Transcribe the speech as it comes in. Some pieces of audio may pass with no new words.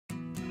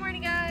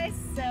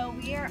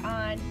we are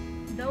on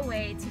the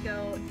way to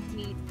go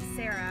meet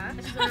Sarah.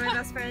 She's one of my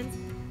best friends.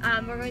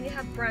 We're going to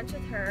have brunch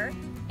with her,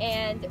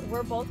 and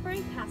we're both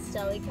wearing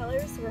pastel-y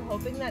colors, so we're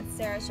hoping that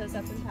Sarah shows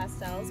up in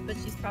pastels, but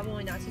she's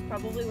probably not. She's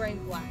probably wearing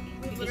black,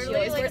 because she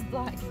always wears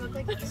black. You look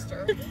like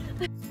Easter.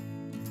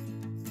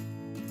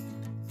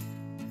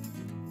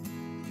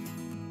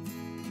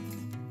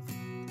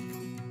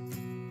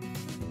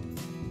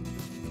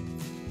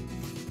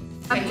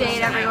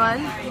 Update,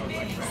 everyone.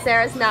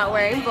 Sarah's not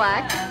wearing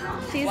black.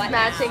 She's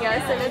matching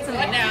us, and it's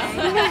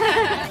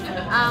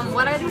amazing.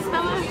 What are these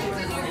fellas?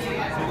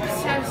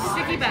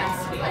 Sticky buns.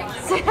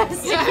 Sticky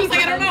buns.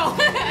 I don't know.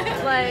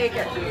 Like,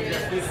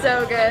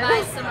 so good.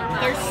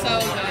 They're so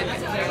good.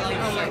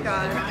 Oh my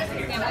god.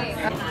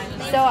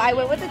 So I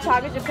went with the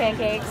chocolate chip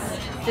pancakes,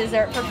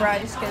 dessert for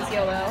brunch, because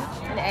YOLO,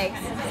 and eggs.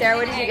 Sarah,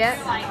 what did you get?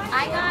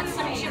 I got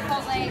some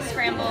Chipotle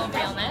scrambled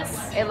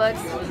realness. It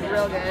looks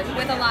real good.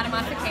 With a lot of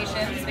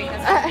modifications because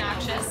it's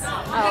obnoxious.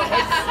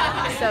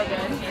 Oh, it's so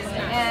good.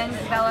 And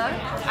Bella?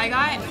 I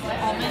got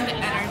almond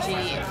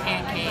energy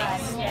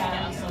pancakes.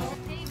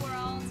 Hey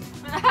world.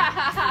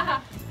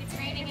 It's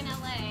raining in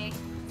LA.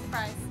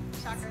 Surprise.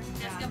 Shocker.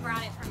 Jessica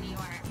brought it from New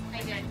York.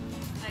 I did.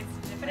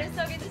 But it's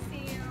so good to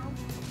see you.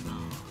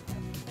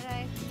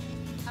 Today,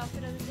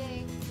 outfit of the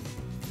day.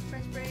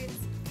 French braids.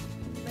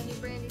 My new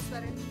brandy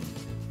sweater.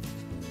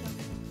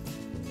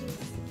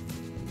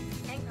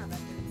 And combat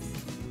boots.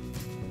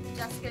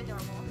 Jessica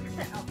normal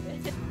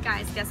outfit.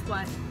 Guys, guess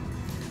what?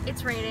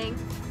 It's raining.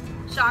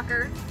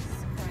 Shocker.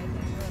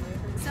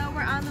 So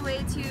we're on the way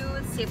to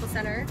the Staples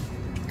Center.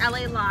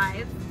 LA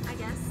Live, I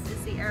guess,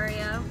 is the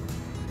area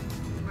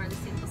where the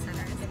Staples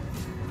Center is.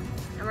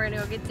 And we're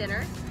gonna go get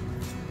dinner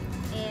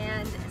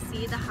and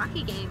see the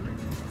hockey game.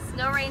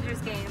 Snow Rangers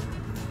game.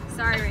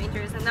 Sorry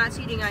Rangers, I'm not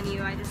cheating on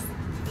you. I just,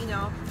 you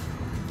know,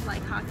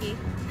 like hockey.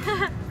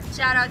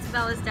 Shout out to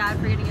Bella's dad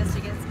for getting us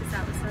tickets because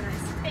that was so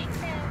nice. Thanks,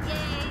 man.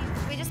 Yay!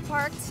 We just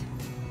parked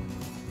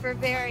for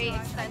very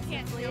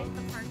expensively.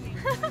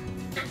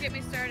 Don't get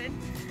me started.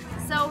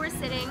 So we're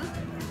sitting.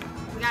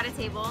 We got a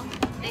table.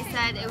 They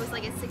said it was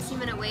like a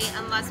 60-minute wait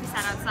unless we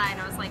sat outside.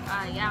 And I was like,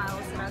 yeah, I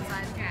will sit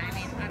outside. Yeah, I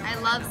mean, I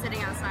love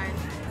sitting outside.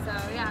 So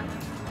yeah.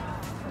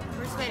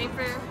 We're just waiting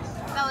for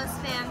Bella's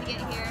fam to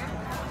get here.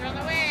 they're on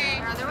the way.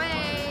 They're on their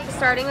way.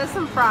 Starting with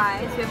some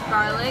fries. We have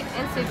garlic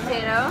and sweet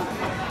potato.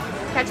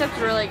 Ketchup's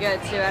really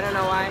good too. I don't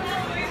know why.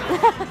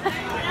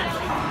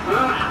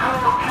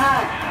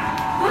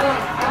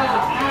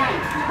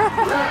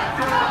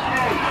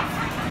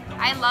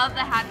 I love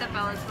the hat that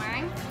Bella's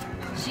wearing.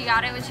 She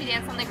got it when she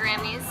danced on the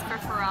Grammys for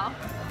Pharrell.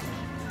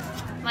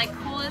 Like,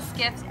 coolest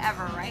gift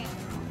ever, right?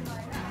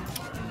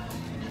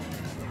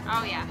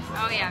 Oh yeah,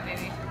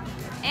 baby.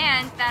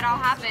 And that all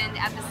happened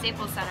at the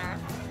Staples Center.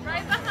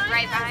 Right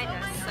behind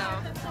us, so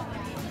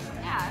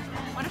yeah,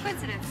 what a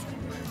coincidence.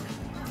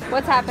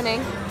 What's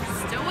happening?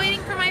 Still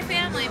waiting for my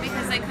family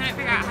because I couldn't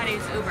figure out how to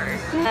use Uber.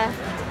 Yeah.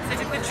 So I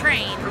took the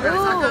train.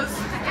 Ooh.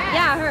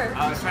 Yeah, her.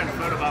 I was trying to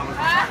photo bomb with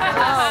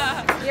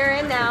Oh, you're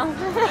in now.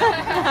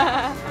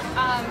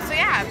 So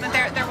yeah, but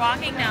they're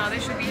walking now. They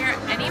should be here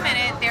any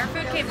minute. Their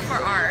food came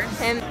before ours.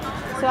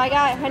 So I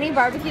got honey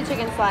barbecue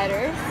chicken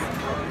sliders.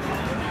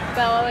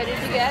 Bella, what did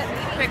you get?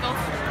 Pickles.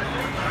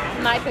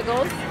 My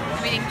pickles.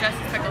 I'm eating just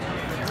pickles.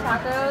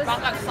 Tacos.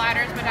 Mom got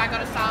sliders, my dad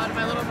got a salad,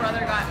 my little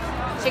brother got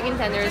Chicken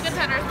tenders. chicken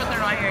tenders, but they're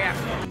not here yet.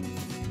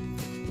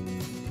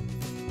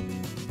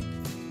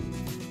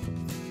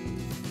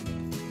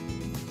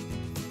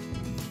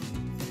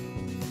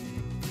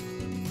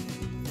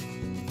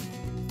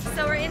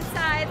 So we're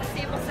inside the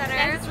Staples Center.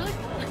 Yeah, it's really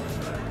cool.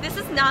 This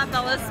is not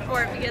Bella's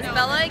sport because No,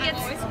 Bella I'm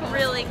gets always cold.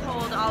 really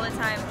cold all the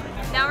time.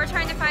 Now we're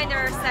trying to find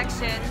our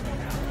section.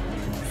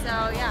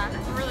 So yeah,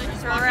 We're really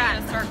just where we're walking at.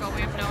 in a circle.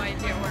 We have no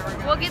idea where we're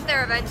going. We'll get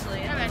there eventually.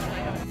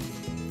 Eventually.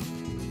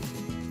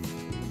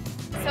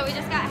 So we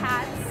just got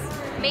hats,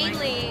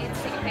 mainly to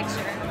take a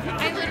picture.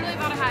 I literally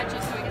bought a hat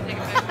just so we can take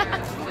a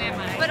picture. Who am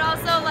I? But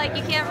also, like,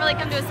 you can't really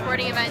come to a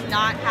sporting event and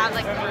not have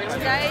like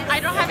merchandise. I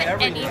don't have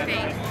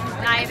anything.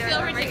 I Neither.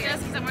 feel ridiculous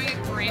because I'm wearing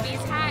a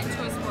Grammys hat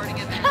to a sporting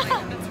event. Like,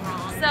 that's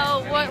wrong.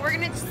 So what we're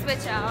gonna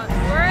switch out.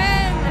 We're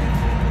in.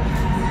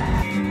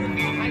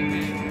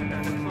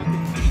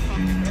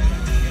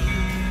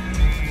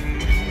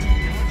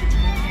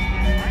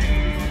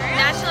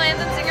 National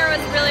anthem singer was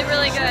really,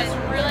 really good. It was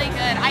really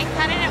good. I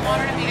kind of didn't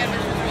want her to be good, but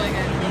she was really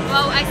good.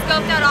 Well, I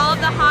scoped out all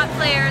of the hot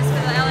players for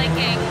the LA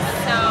Kings.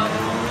 So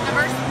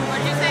Numbers,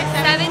 what'd you say?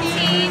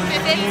 17,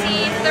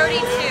 15,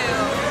 32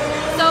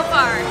 so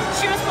far.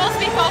 She was supposed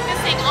to be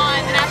focusing on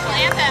the national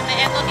anthem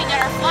and looking at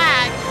our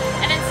flag,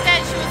 and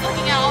instead she was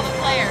looking at all the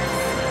players.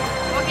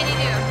 What can you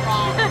do?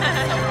 Wrong.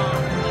 So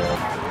wrong.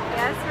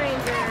 Yes,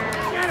 Rangers.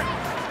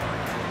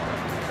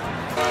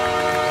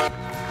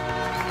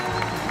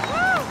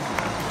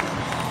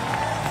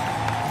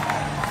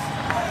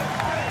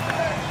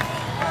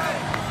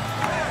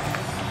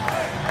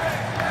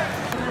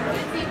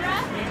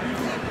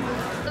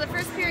 So the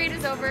first period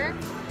is over,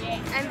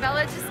 and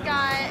Bella just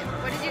got,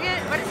 what did you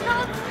get? What is it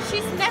called?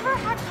 She's never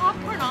had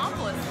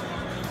popcornopolis.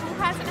 Who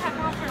hasn't had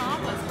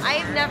popcornopolis? I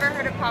I've never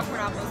heard of popcorn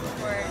apples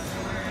before.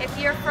 If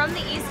you're from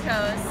the East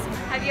Coast,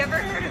 have you ever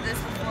heard of this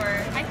before?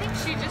 I think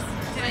she just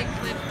did a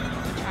clip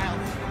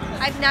child.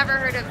 I've never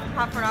heard of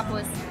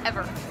Popcornopolis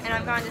ever, and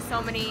I've gone to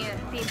so many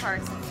theme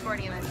parks and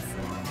sporting events,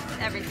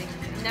 everything.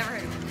 Never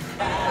heard of it.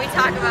 We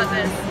talk about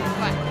this.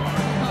 What?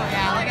 Oh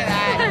yeah, look at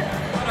that.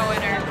 What a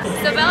winner.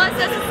 So Bella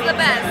says it's the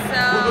best,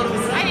 so...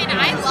 I mean,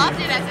 I loved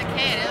it as a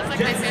kid. It was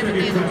like my favorite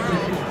day in the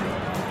world.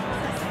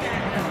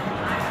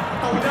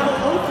 Oh,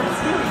 now 0 for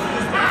 2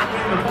 is not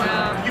in the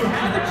final. You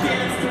have a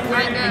chance to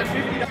win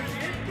 $50.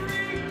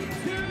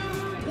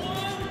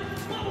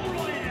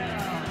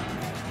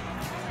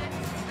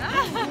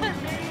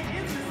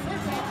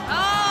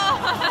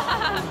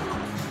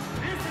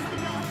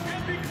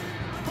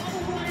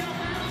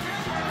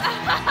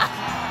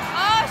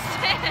 Oh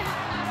shit!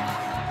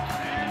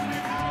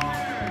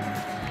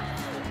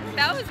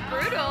 That was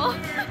brutal.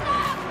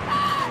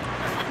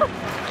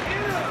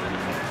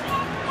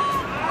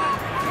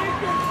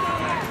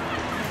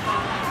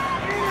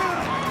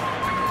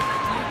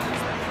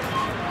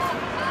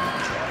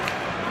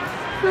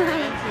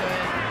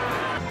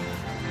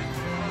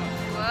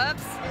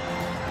 Whoops.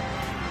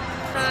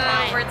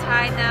 We're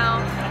tied now.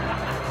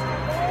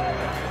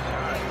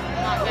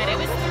 Not good. It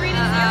was 3-0.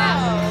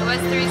 It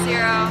was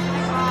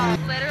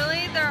 3-0.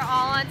 Literally, they're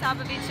all on top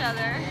of each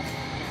other.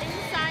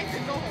 Inside the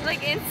goal.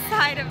 Like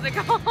inside of the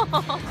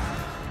goal.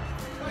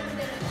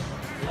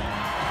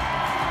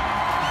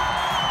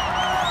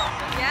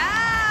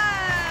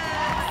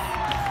 Yes!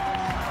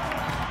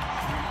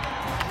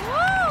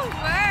 Woo!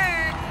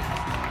 Work!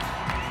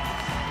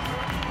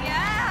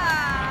 Yeah!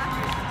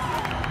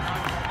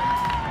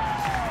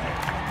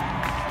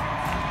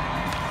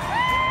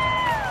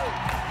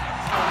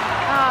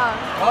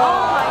 Oh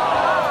my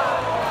god!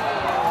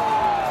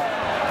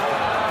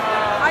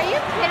 Are you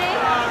kidding?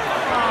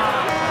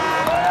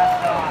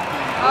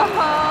 Oh,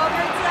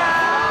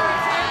 overtime!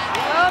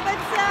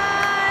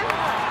 Overtime!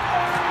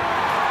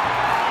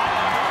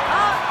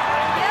 Oh,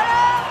 get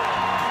him!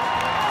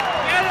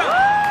 Get him!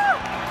 Woo!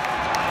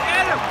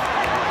 Get him!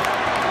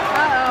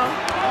 Uh-oh.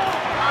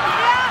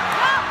 Yeah,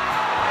 no!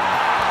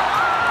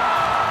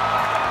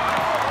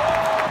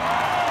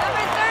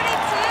 Number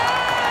 32!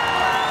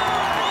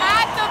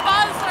 At the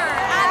buzzer.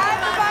 At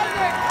the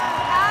buzzer!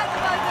 At the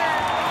buzzer!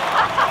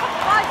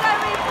 Watch that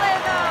replay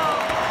though!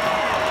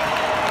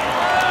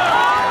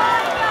 Oh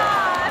my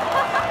god!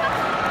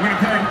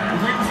 Winnipeg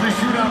wins the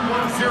shootout 1-0.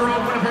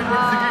 Winnipeg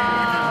wins the game.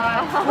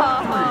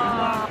 4-3.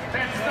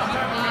 That's the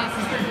Hot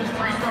the Staples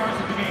 3 stars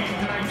of the game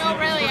tonight. No,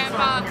 really, I'm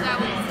bummed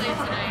that we played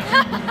tonight.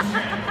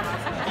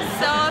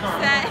 So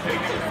upset.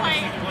 It's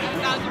like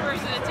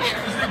 1,000% of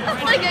tears.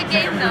 It's like a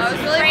game though. It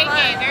was really Great fun.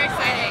 game, very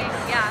exciting.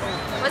 Yeah.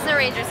 It wasn't a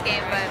Rangers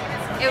game, but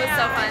it was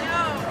so fun.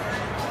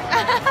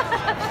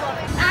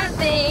 I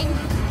think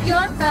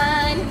you're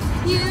fine.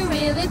 You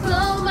really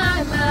blow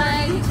my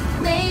mind.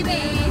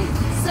 Maybe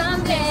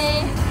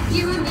someday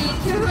you and me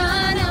can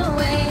run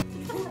away.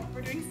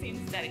 We're doing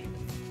scene steady.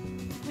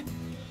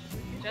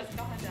 Just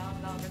going down,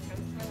 Velvet goes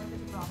to my look at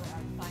the Robert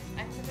outside. I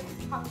took it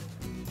to top.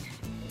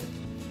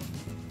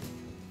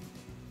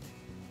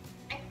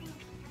 I think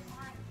you're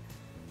fine.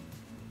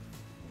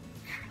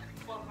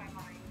 Blow my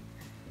mind.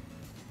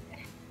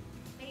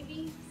 Maybe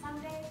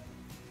someday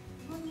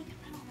you and me can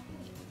run away.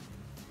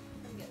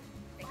 I'm good.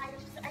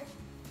 I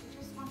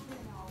just want you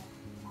to know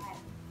that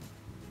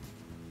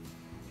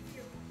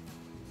you're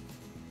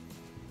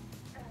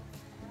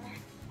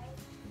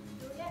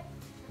Juliet?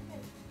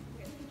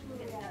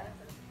 Juliet.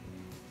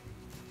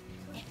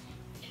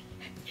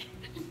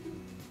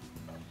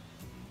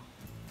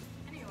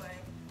 Anyway,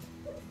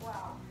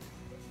 Wow.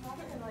 it's not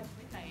even like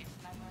midnight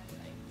and I'm already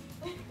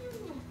like.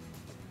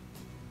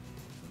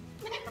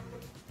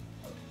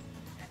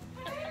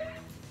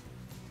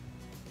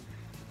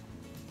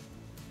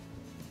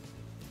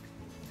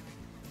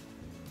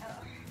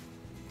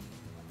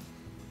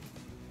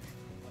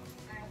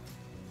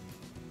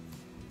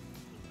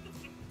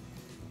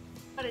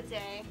 What a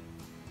day.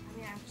 I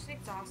mean, I'm just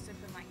exhausted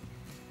from like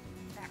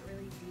that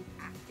really deep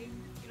acting,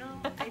 you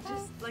know? I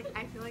just like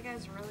I feel like I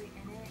was really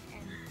in it,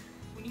 and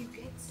when you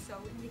get so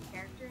into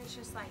character, it's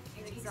just like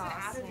it takes it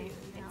out of you,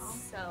 you know?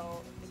 It's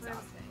so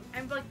exhausting.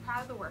 I'm like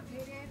proud of the work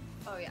they did,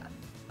 Oh yeah.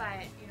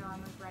 but you know,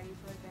 I'm like ready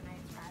for the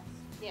night's rest.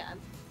 Yeah.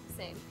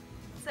 Same.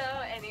 So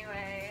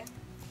anyway,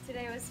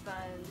 today was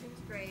fun. It was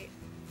great.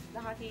 The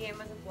hockey game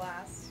was a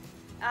blast.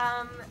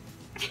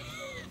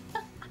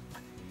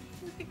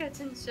 Look like a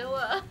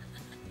chinchilla.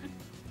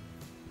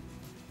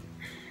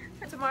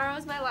 Tomorrow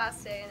is my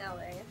last day in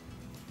LA,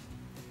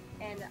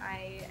 and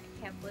I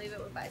can't believe it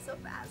went by so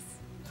fast.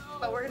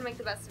 But we're gonna make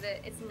the best of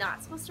it. It's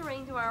not supposed to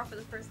rain tomorrow for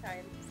the first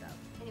time, so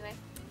anyway,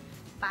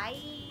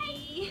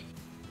 bye!